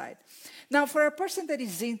at this side. Now, for a person that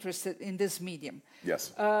is interested in this medium,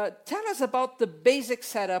 yes, tell us about the basic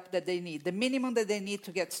setup that they need, the minimum that they need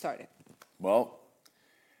to get started. Well,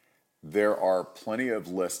 there are plenty of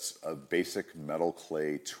lists of basic metal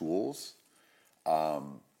clay tools.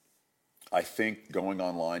 I think going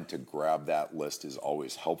online to grab that list is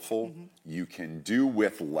always helpful. You can do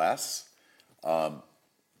with less.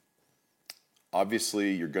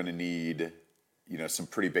 Obviously, you're going to need, some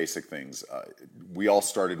pretty basic things. We all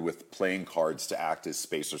started with playing cards to act as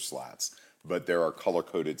spacer slats, but there are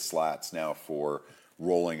color-coded slats now for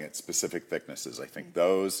rolling at specific thicknesses. I think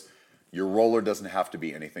your roller doesn't have to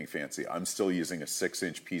be anything fancy. I'm still using a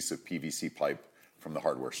 6-inch piece of PVC pipe from the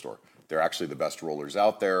hardware store. They're actually the best rollers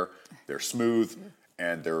out there. They're smooth,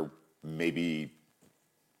 and they're maybe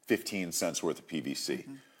 15 cents worth of PVC.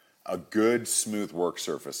 A good, smooth work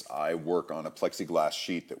surface. I work on a plexiglass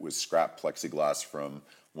sheet that was scrap plexiglass from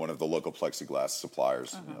one of the local plexiglass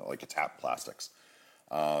suppliers, like a Tap Plastics.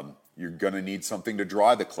 You're going to need something to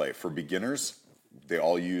dry the clay. For beginners, they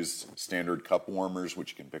all use standard cup warmers,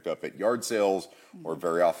 which you can pick up at yard sales or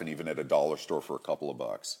very often even at a dollar store for a couple of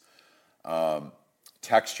bucks.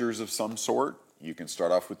 Textures of some sort. You can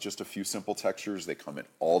start off with just a few simple textures. They come at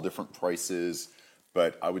all different prices,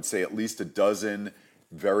 but I would say at least a dozen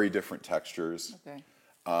very different textures. Okay.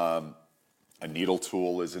 A needle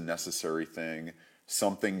tool is a necessary thing.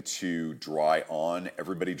 Something to dry on.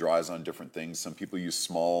 Everybody dries on different things. Some people use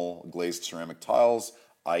small glazed ceramic tiles.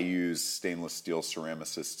 I use stainless steel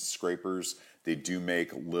ceramicist scrapers. They do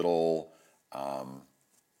make little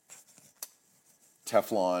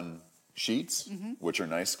Teflon sheets, which are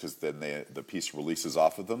nice because then the piece releases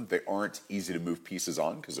off of them. They aren't easy to move pieces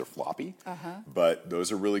on because they're floppy, but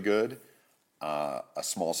those are really good. A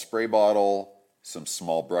small spray bottle, some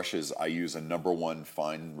small brushes. I use a #1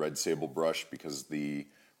 fine red sable brush because the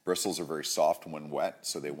bristles are very soft when wet,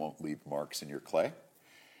 so they won't leave marks in your clay.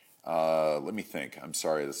 Let me think. I'm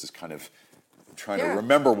sorry, this is kind of trying to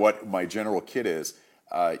remember what my general kit is.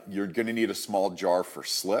 You're going to need a small jar for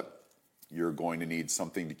slip. You're going to need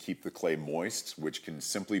something to keep the clay moist, which can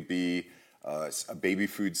simply be a baby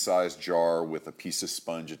food sized jar with a piece of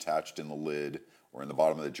sponge attached in the lid or in the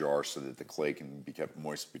bottom of the jar so that the clay can be kept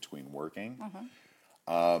moist between working.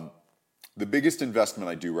 The biggest investment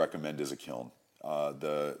I do recommend is a kiln.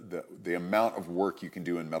 The amount of work you can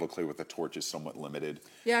do in metal clay with a torch is somewhat limited.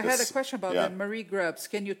 Yeah, I had a question about that. Marie Grubbs,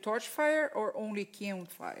 can you torch fire or only kiln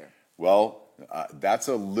fire? Well, that's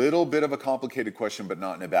a little bit of a complicated question, but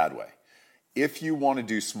not in a bad way. If you want to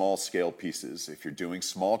do small scale pieces, if you're doing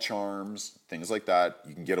small charms, things like that,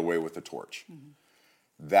 you can get away with a torch.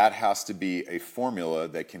 That has to be a formula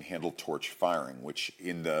that can handle torch firing, which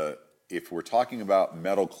if we're talking about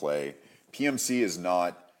metal clay, PMC is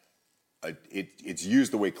not, it's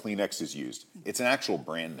used the way Kleenex is used. It's an actual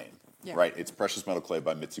brand name, right? It's precious metal clay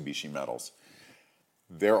by Mitsubishi Metals.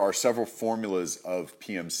 There are several formulas of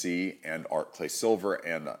PMC and art clay silver,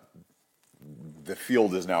 and the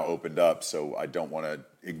field is now opened up, so I don't want to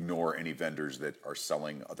ignore any vendors that are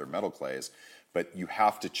selling other metal clays, but you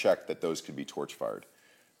have to check that those can be torch fired.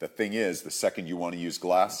 The thing is, the second you want to use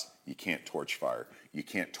glass, you can't torch fire. You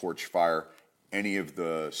can't torch fire any of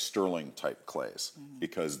the sterling type clays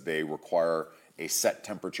because they require a set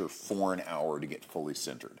temperature for an hour to get fully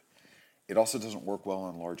sintered. It also doesn't work well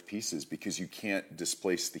on large pieces because you can't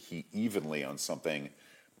displace the heat evenly on something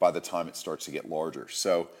by the time it starts to get larger.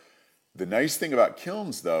 So the nice thing about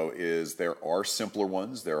kilns, though, is there are simpler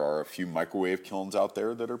ones. There are a few microwave kilns out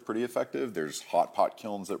there that are pretty effective. There's hot pot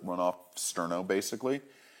kilns that run off sterno, basically.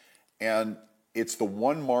 And it's the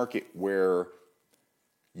one market where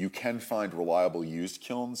you can find reliable used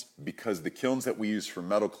kilns because the kilns that we use for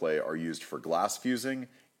metal clay are used for glass fusing,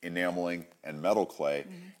 enameling, and metal clay.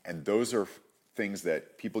 And those are things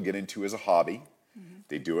that people get into as a hobby.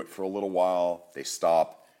 They do it for a little while, they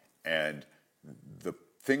stop, and the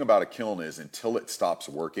thing about a kiln is until it stops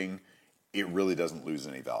working, it really doesn't lose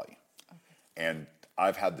any value. And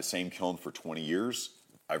I've had the same kiln for 20 years.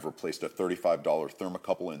 I've replaced a $35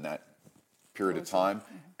 thermocouple in that period of time,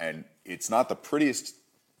 and it's not the prettiest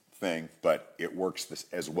thing, but it works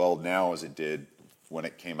as well now as it did when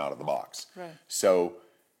it came out of the box. So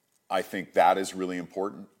I think that is really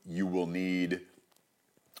important. You will need,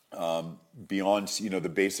 beyond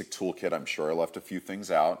the basic toolkit, I'm sure I left a few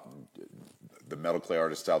things out. The metal clay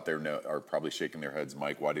artists out there are probably shaking their heads,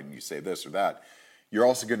 Mike, why didn't you say this or that? You're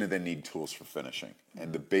also going to then need tools for finishing.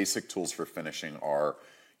 And the basic tools for finishing are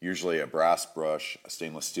usually a brass brush, a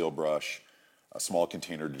stainless steel brush, a small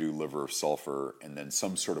container to do liver of sulfur, and then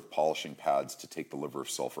some sort of polishing pads to take the liver of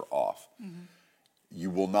sulfur off. You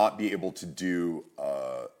will not be able to do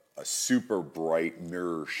a super bright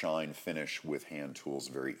mirror shine finish with hand tools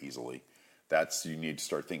very easily. You need to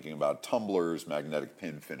start thinking about tumblers, magnetic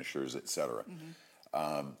pin finishers, etc.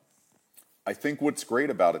 I think what's great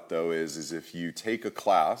about it, though, is if you take a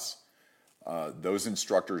class, those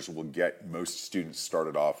instructors will get most students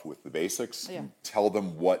started off with the basics, tell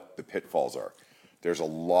them what the pitfalls are. There's a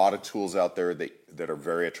lot of tools out there that are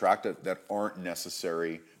very attractive that aren't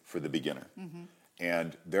necessary for the beginner.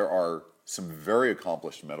 And there are some very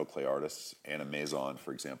accomplished metal clay artists, Anna Maison,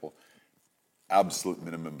 for example, absolute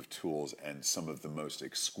minimum of tools and some of the most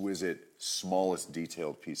exquisite, smallest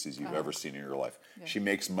detailed pieces you've ever seen in your life. She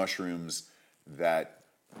makes mushrooms that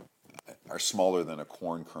are smaller than a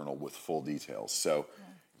corn kernel with full details. So,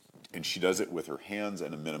 and she does it with her hands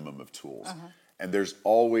and a minimum of tools. And there's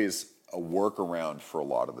always a workaround for a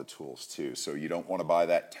lot of the tools too. So you don't want to buy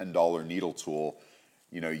that $10 needle tool.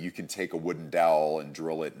 You can take a wooden dowel and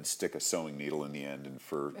drill it and stick a sewing needle in the end, and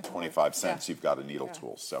for 25 cents you've got a needle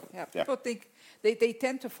tool. So people think they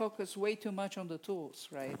tend to focus way too much on the tools,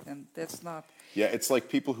 right? And that's not. Yeah, it's like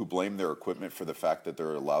people who blame their equipment for the fact that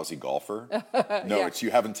they're a lousy golfer. No, it's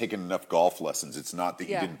you haven't taken enough golf lessons. It's not that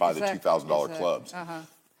you didn't buy the $2,000 clubs.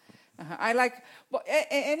 I like, well,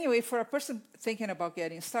 anyway, for a person thinking about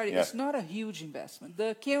getting started, it's not a huge investment.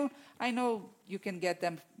 The kiln, I know you can get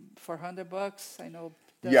them for $100. I know.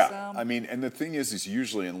 I mean, and the thing is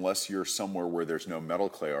usually unless you're somewhere where there's no metal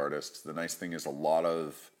clay artists, the nice thing is a lot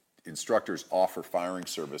of instructors offer firing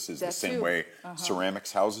services the same way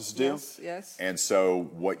ceramics houses do. Yes. And so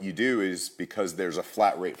what you do is, because there's a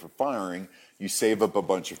flat rate for firing, you save up a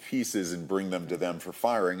bunch of pieces and bring them to them for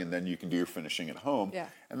firing, and then you can do your finishing at home.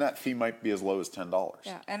 And that fee might be as low as $10.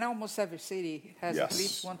 Yeah, and almost every city has at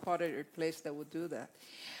least one pottery place that would do that.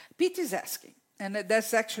 Pete is asking, and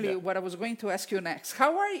that's actually what I was going to ask you next.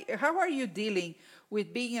 How are you dealing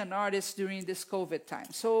with being an artist during this COVID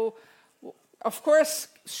time? So, of course,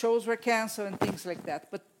 shows were canceled and things like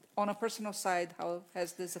that, but on a personal side, how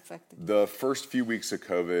has this affected you? The first few weeks of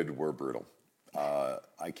COVID were brutal.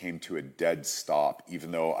 I came to a dead stop,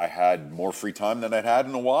 even though I had more free time than I'd had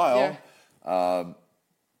in a while.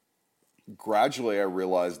 gradually I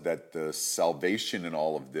realized that the salvation in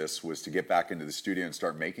all of this was to get back into the studio and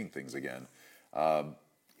start making things again.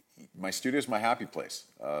 My studio is my happy place.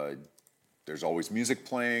 There's always music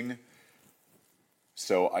playing.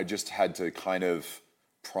 So I just had to kind of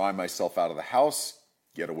pry myself out of the house,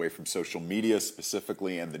 get away from social media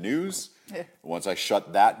specifically and the news. Yeah. Once I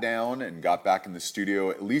shut that down and got back in the studio,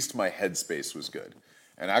 at least my headspace was good.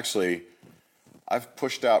 And actually, I've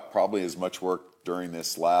pushed out probably as much work during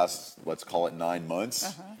this last, let's call it 9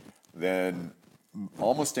 months, than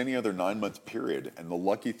almost any other 9-month period. And the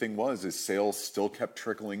lucky thing is sales still kept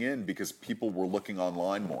trickling in because people were looking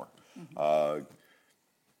online more.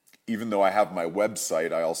 Even though I have my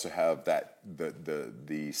website, I also have that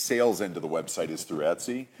the sales end of the website is through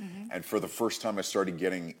Etsy. And for the first time, I started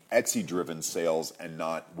getting Etsy-driven sales and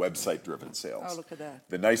not website-driven sales. Oh, look at that.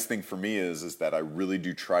 The nice thing for me is that I really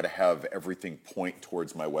do try to have everything point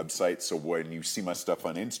towards my website. So when you see my stuff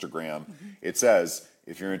on Instagram, it says,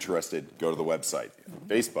 if you're interested, go to the website.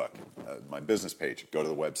 Facebook, my business page, go to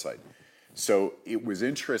the website. So it was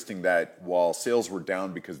interesting that while sales were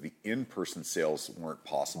down because the in-person sales weren't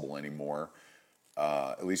possible anymore,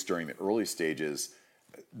 at least during the early stages,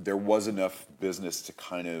 there was enough business to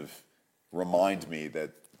kind of remind me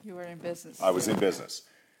that you were in business. I was in business.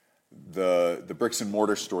 The bricks and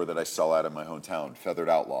mortar store that I sell out in my hometown, Feathered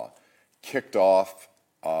Outlaw, kicked off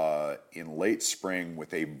in late spring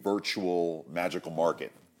with a virtual magical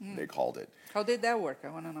market, they called it. How did that work? I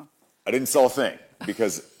want to know. I didn't sell a thing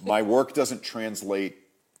because my work doesn't translate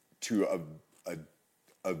to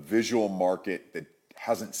a visual market that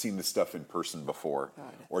hasn't seen the stuff in person before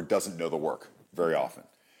or doesn't know the work very often.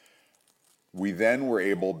 We then were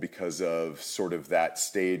able, because of sort of that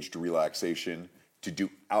staged relaxation, to do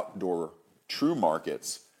outdoor true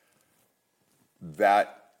markets.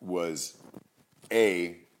 That was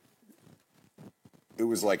it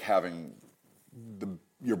was like having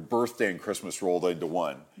your birthday and Christmas rolled into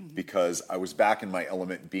one, because I was back in my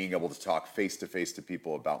element, being able to talk face to face to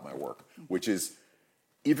people about my work, which is,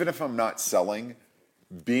 even if I'm not selling,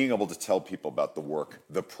 being able to tell people about the work,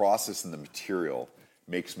 the process and the material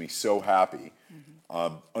makes me so happy.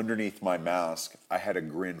 Underneath my mask, I had a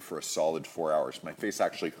grin for a solid 4 hours. My face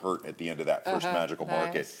actually hurt at the end of that first magical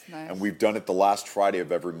market. Nice. And we've done it the last Friday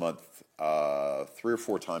of every month, 3 or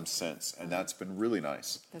 4 times since, and that's been really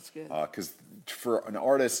nice. That's good. Because for an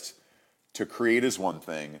artist to create is one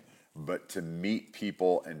thing, but to meet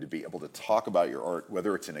people and to be able to talk about your art,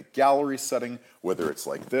 whether it's in a gallery setting, whether it's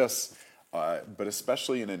like this, but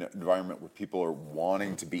especially in an environment where people are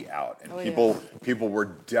wanting to be out, and people were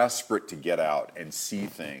desperate to get out and see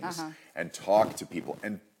things and talk to people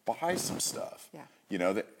and buy some stuff. Yeah. You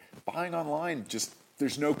know, that buying online, just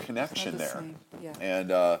there's no connection there. Yeah.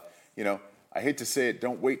 And you know, I hate to say it,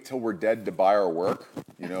 don't wait till we're dead to buy our work.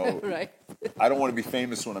 You know, Right. I don't want to be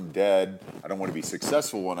famous when I'm dead. I don't want to be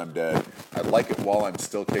successful when I'm dead. I like it while I'm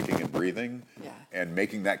still kicking and breathing, and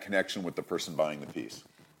making that connection with the person buying the piece.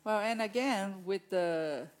 Well, and again,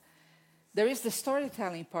 there is the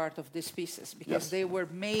storytelling part of these pieces, because they were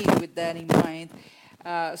made with that in mind.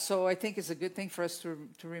 So I think it's a good thing for us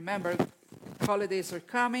to remember. Holidays are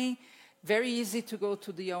coming. Very easy to go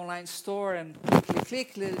to the online store and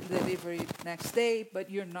click, delivery next day,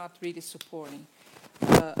 but you're not really supporting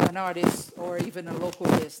an artist or even a local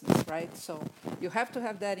business, right? So you have to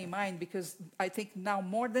have that in mind, because I think now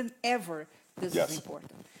more than ever, this is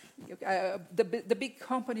important. The big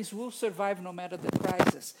companies will survive no matter the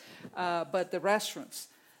crisis, but the restaurants,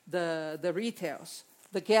 the retails,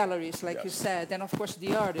 the galleries, like you said, and of course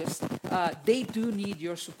the artists, they do need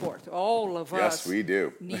your support. All of us. Yes, we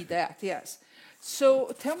do. Need that. Yes.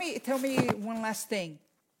 So tell me one last thing.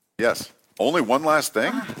 Yes. Only one last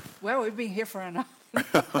thing? Well, we've been here for an hour.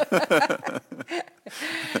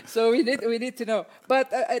 So we need to know. But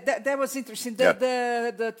that was interesting.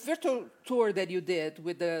 The virtual tour that you did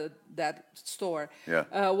with that store.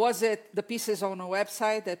 Was it the pieces on a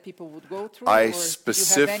website that people would go through?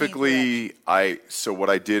 So what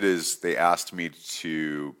I did is they asked me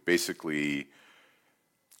to basically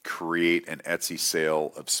create an Etsy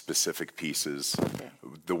sale of specific pieces.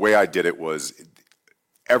 The way I did it was,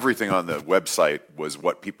 everything on the website was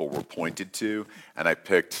what people were pointed to, and I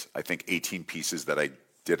picked, I think, 18 pieces that I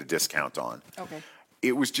did a discount on.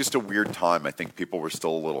 It was just a weird time. I think people were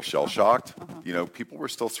still a little shell-shocked. You know, people were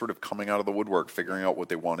still sort of coming out of the woodwork, figuring out what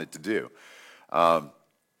they wanted to do.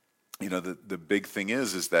 You know, the big thing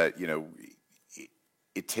is that, you know,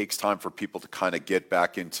 it takes time for people to kind of get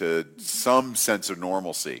back into some sense of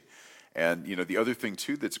normalcy. And, you know, the other thing,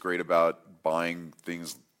 too, that's great about buying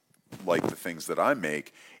things like the things that I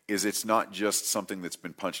make is it's not just something that's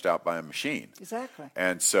been punched out by a machine. Exactly.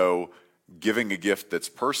 And so giving a gift that's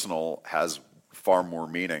personal has far more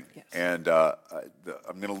meaning. Yes. And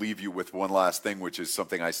I'm going to leave you with one last thing, which is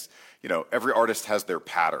something every artist has their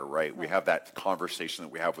patter, right? We have that conversation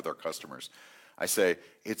that we have with our customers. I say,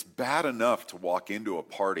 it's bad enough to walk into a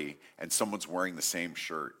party and someone's wearing the same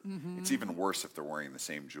shirt. It's even worse if they're wearing the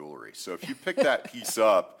same jewelry. So if you pick that piece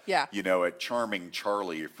up, at Charming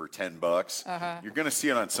Charlie for $10, you're going to see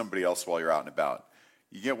it on somebody else while you're out and about.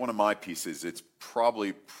 You get one of my pieces, it's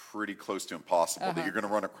probably pretty close to impossible that you're going to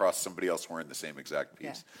run across somebody else wearing the same exact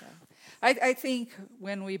piece. I think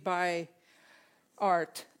when we buy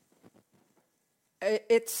art,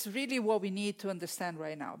 it's really what we need to understand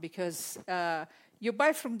right now, because you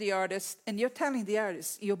buy from the artist and you're telling the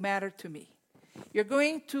artist, you matter to me. You're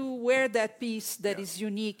going to wear that piece that is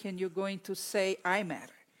unique and you're going to say, I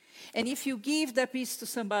matter. And if you give that piece to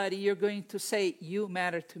somebody, you're going to say, you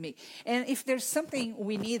matter to me. And if there's something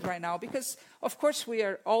we need right now, because of course we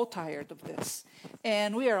are all tired of this,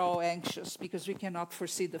 and we are all anxious because we cannot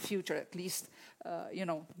foresee the future, at least,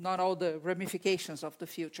 not all the ramifications of the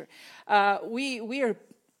future. We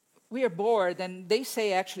are bored, and they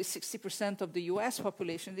say actually 60% of the US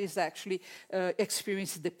population is actually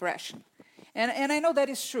experiencing depression. And I know that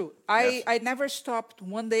is true. I never stopped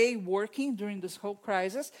one day working during this whole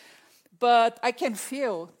crisis, but I can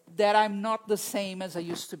feel that I'm not the same as I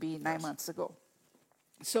used to be 9 months ago.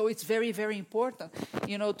 So it's very, very important,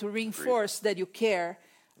 to reinforce that you care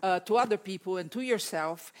to other people and to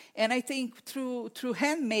yourself. And I think through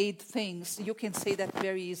handmade things, you can say that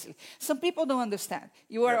very easily. Some people don't understand.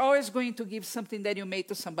 You are always going to give something that you made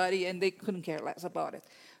to somebody and they couldn't care less about it.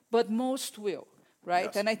 But most will. Right?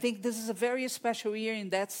 Yes. And I think this is a very special year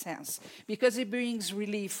in that sense, because it brings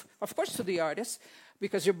relief, of course, to the artists,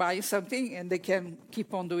 because you're buying something and they can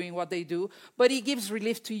keep on doing what they do. But it gives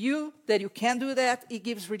relief to you that you can do that. It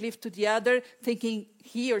gives relief to the other, thinking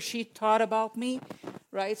he or she thought about me,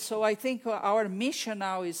 right? So I think our mission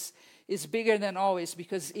now is bigger than always,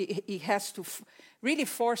 because it has to really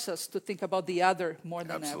force us to think about the other more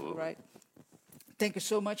than ever, right? Thank you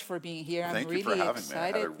so much for being here. I'm really excited. Thank you for having me.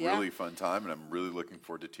 I had a really fun time, and I'm really looking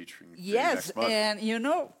forward to teaching you next month. And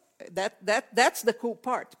that's the cool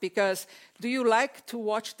part, because do you like to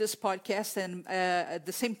watch this podcast and at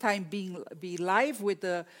the same time be live with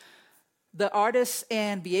the artists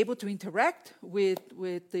and be able to interact with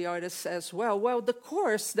the artists as well? Well, the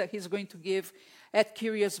course that he's going to give at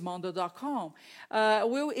curiousmondo.com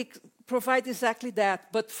will provide exactly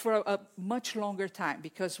that, but for a much longer time,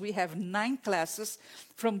 because we have 9 classes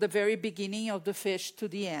from the very beginning of the fish to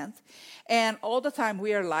the end. And all the time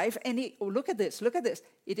we are live. And look at this.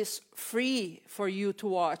 It is free for you to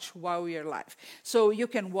watch while we are live. So you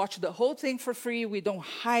can watch the whole thing for free. We don't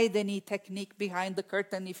hide any technique behind the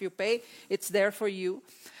curtain if you pay. It's there for you.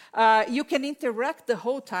 You can interact the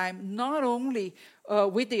whole time, not only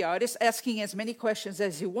with the artist, asking as many questions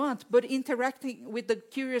as you want, but interacting with the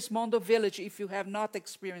Curious Mondo village. If you have not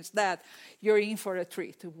experienced that, you're in for a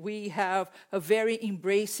treat. We have a very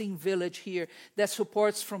embracing village here that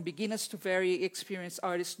supports from beginners to very experienced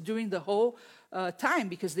artists during the whole time,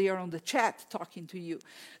 because they are on the chat talking to you.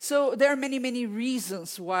 So there are many, many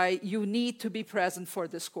reasons why you need to be present for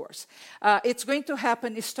this course. It's going to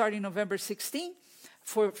happen starting November 16th.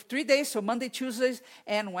 For 3 days, so Monday, Tuesdays,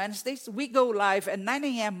 and Wednesdays. We go live at 9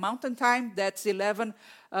 a.m. Mountain Time. That's 11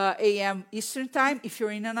 a.m. Eastern Time. If you're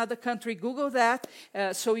in another country, Google that,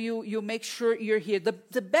 so you make sure you're here.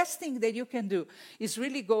 The best thing that you can do is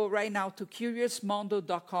really go right now to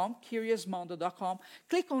curiousmondo.com,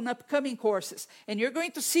 click on upcoming courses, and you're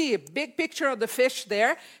going to see a big picture of the fish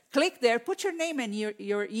there. Click there, put your name and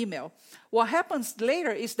your email. What happens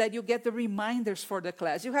later is that you get the reminders for the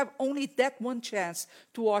class. You have only that one chance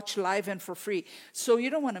to watch live and for free. So you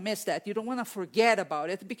don't want to miss that. You don't want to forget about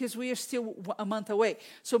it, because we are still a month away.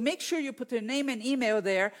 So make sure you put your name and email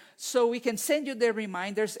there so we can send you the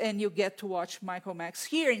reminders and you get to watch Michael Max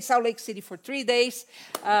here in Salt Lake City for 3 days,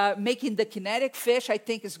 making the kinetic fish. I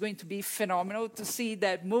think is going to be phenomenal to see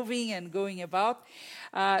that moving and going about.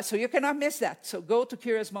 So you cannot miss that. So go to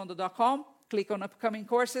curiousmondo.com, click on upcoming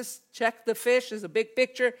courses, check the fish, there's a big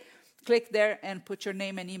picture, click there and put your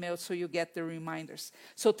name and email so you get the reminders.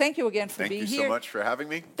 So thank you again for being here. Thank you so much for having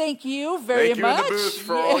me. Thank you very much. Thank you in the booth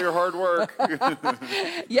for all your hard work.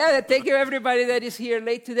 Thank you everybody that is here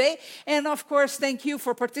late today. And of course, thank you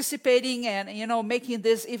for participating and making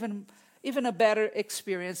this even a better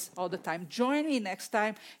experience all the time. Join me next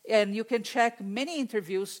time, and you can check many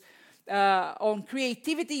interviews on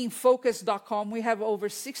creativityinfocus.com. We have over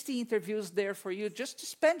 60 interviews there for you just to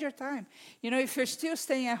spend your time. If you're still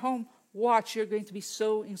staying at home, watch. You're going to be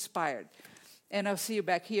so inspired. And I'll see you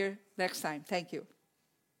back here next time. Thank you.